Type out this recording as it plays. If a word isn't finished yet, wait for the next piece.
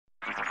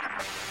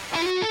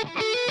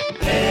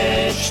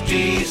HT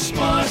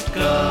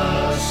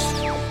Smartcast.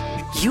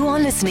 You are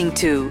listening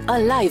to a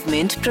Live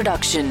Mint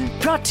production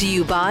brought to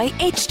you by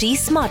HT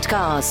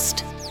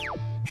Smartcast.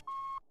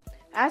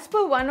 As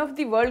per one of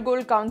the World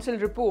Gold Council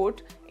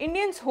report,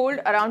 Indians hold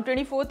around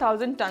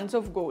 24,000 tons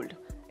of gold.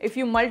 If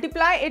you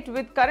multiply it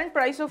with current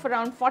price of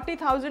around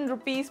 40,000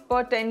 rupees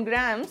per 10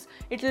 grams,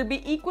 it will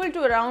be equal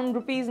to around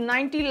rupees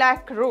 90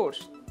 lakh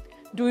crores.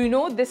 Do you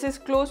know this is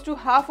close to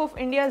half of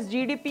India's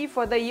GDP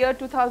for the year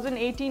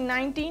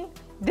 2018-19?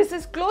 This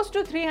is close to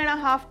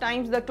 3.5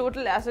 times the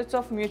total assets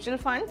of mutual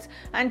funds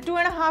and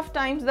 2.5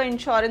 times the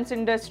insurance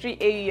industry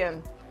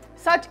AUM.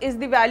 Such is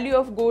the value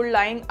of gold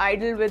lying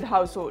idle with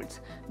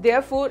households.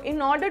 Therefore,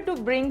 in order to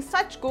bring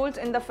such goals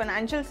in the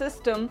financial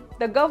system,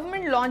 the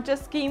government launched a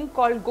scheme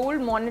called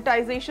Gold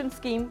Monetization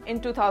Scheme in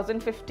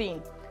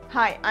 2015.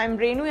 Hi, I'm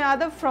Renu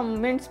Yadav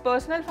from Mint's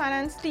personal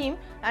finance team,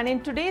 and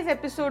in today's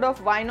episode of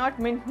Why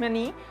Not Mint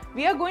Money,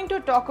 we are going to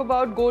talk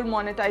about Gold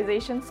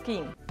Monetization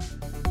Scheme.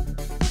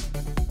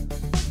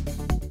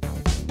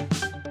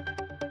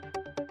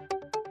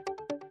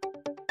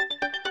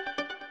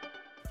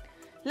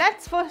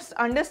 Let's first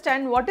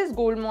understand what is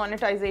Gold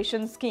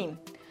Monetization Scheme.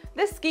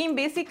 This scheme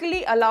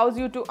basically allows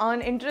you to earn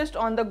interest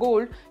on the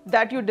gold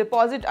that you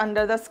deposit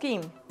under the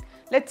scheme.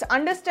 Let's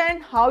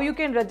understand how you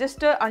can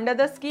register under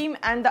the scheme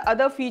and the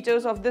other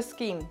features of the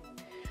scheme.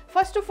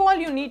 First of all,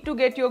 you need to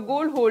get your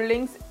gold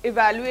holdings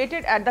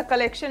evaluated at the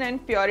collection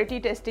and purity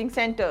testing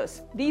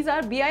centers. These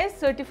are BIS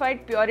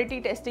certified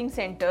purity testing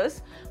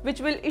centers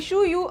which will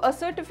issue you a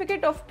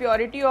certificate of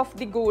purity of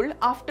the gold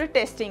after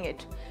testing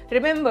it.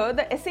 Remember,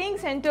 the assaying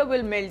center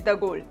will melt the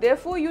gold.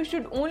 Therefore, you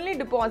should only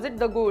deposit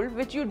the gold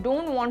which you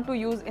don't want to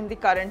use in the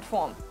current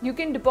form. You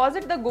can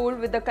deposit the gold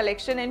with the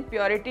collection and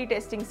purity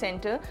testing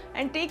center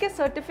and take a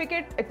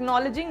certificate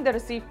acknowledging the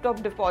receipt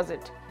of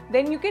deposit.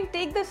 Then you can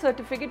take the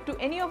certificate to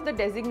any of the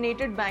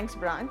designated bank's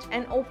branch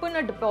and open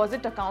a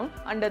deposit account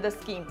under the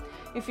scheme.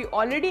 If you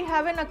already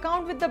have an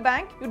account with the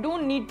bank, you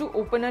don't need to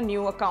open a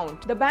new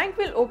account. The bank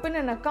will open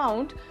an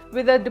account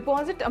with a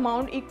deposit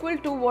amount equal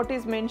to what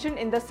is mentioned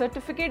in the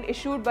certificate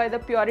issued by the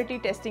Purity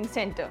Testing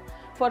Center.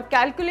 For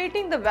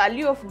calculating the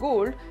value of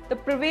gold, the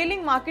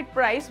prevailing market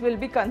price will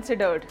be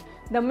considered.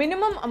 The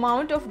minimum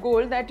amount of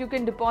gold that you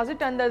can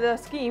deposit under the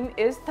scheme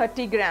is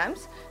 30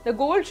 grams. The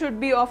gold should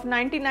be of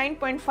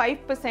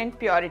 99.5%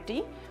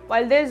 purity,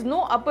 while there is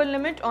no upper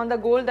limit on the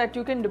gold that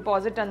you can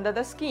deposit under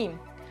the scheme.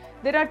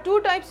 There are two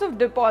types of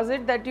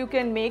deposit that you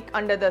can make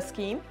under the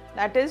scheme,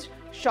 that is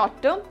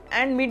short-term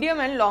and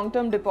medium and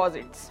long-term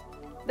deposits.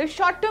 The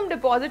short-term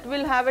deposit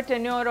will have a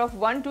tenure of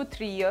 1 to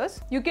 3 years.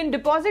 You can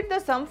deposit the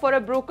sum for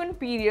a broken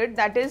period,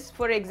 that is,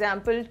 for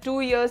example, 2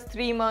 years,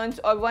 3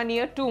 months or 1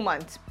 year, 2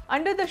 months.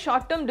 Under the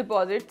short-term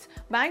deposits,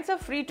 banks are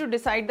free to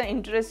decide the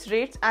interest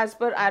rates as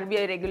per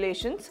RBI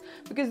regulations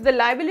because the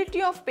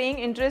liability of paying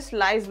interest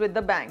lies with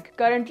the bank.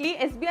 Currently,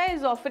 SBI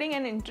is offering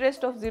an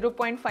interest of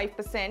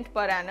 0.5%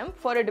 per annum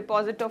for a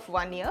deposit of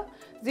 1 year,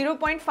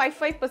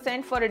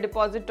 0.55% for a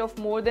deposit of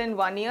more than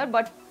 1 year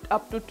but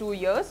up to 2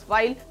 years,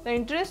 while the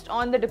interest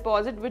on the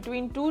deposit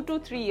between 2 to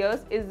 3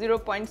 years is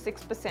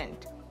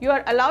 0.6%. You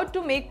are allowed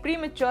to make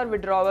premature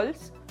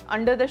withdrawals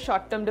under the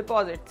short-term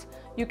deposits.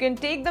 You can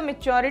take the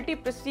maturity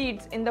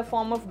proceeds in the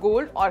form of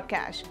gold or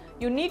cash.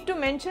 You need to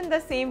mention the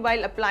same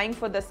while applying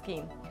for the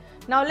scheme.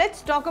 Now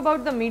let's talk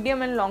about the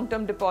medium and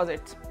long-term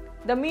deposits.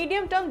 The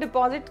medium-term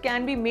deposit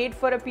can be made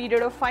for a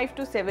period of 5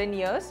 to 7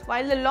 years,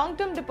 while the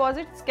long-term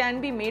deposits can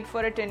be made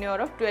for a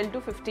tenure of 12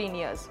 to 15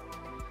 years.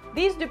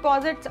 These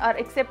deposits are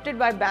accepted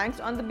by banks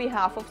on the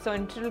behalf of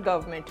central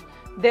government.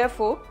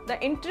 Therefore,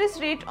 the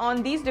interest rate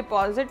on these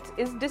deposits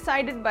is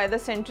decided by the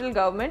central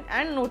government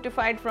and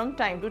notified from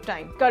time to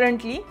time.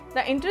 Currently,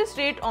 the interest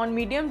rate on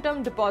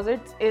medium-term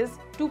deposits is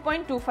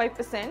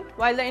 2.25%,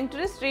 while the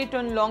interest rate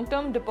on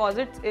long-term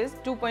deposits is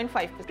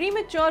 2.5%.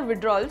 Premature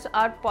withdrawals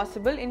are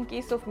possible in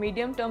case of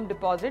medium-term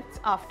deposits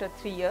after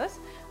 3 years,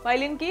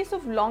 while in case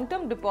of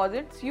long-term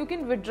deposits, you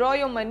can withdraw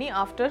your money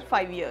after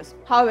 5 years.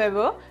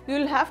 However, you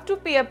will have to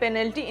pay a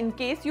penalty in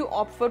case you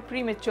opt for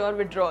premature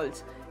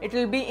withdrawals. It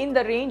will be in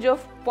the range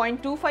of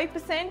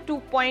 0.25%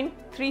 to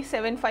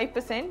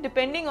 0.375%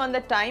 depending on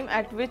the time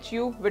at which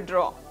you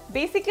withdraw.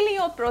 Basically,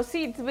 your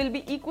proceeds will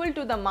be equal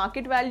to the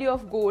market value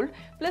of gold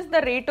plus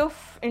the rate of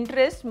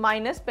interest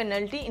minus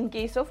penalty in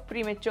case of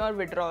premature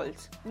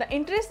withdrawals. The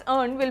interest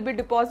earned will be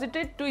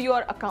deposited to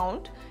your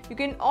account. You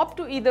can opt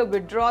to either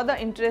withdraw the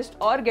interest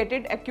or get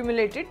it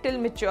accumulated till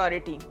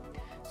maturity.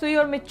 So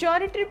your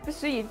maturity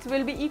proceeds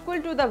will be equal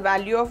to the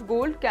value of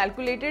gold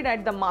calculated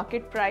at the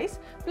market price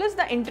plus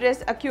the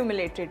interest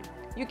accumulated.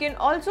 You can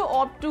also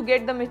opt to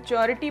get the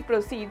maturity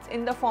proceeds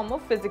in the form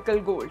of physical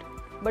gold,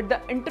 but the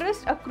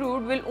interest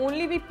accrued will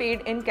only be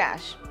paid in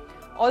cash.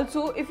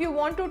 Also, if you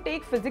want to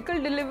take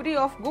physical delivery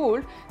of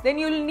gold, then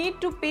you will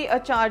need to pay a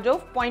charge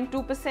of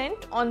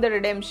 0.2% on the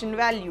redemption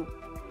value.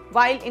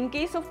 While in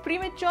case of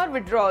premature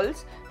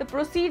withdrawals, the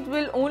proceeds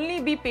will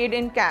only be paid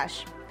in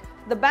cash.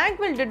 The bank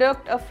will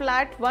deduct a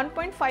flat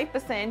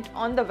 1.5%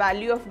 on the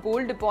value of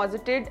gold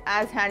deposited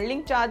as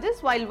handling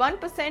charges, while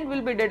 1%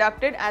 will be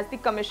deducted as the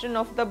commission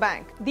of the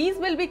bank. These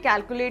will be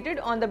calculated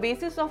on the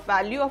basis of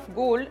value of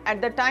gold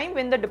at the time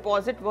when the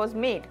deposit was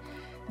made.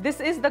 This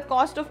is the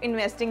cost of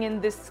investing in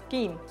this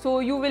scheme.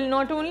 So you will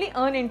not only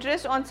earn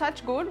interest on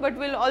such gold, but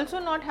will also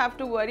not have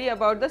to worry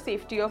about the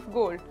safety of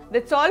gold.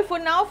 That's all for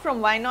now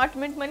from Why Not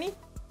Mint Money.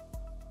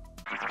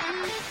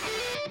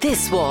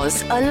 This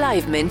was a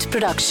Live Mint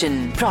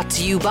production brought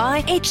to you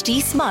by HT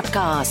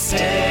Smartcast.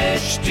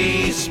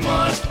 HT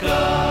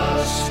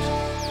Smartcast.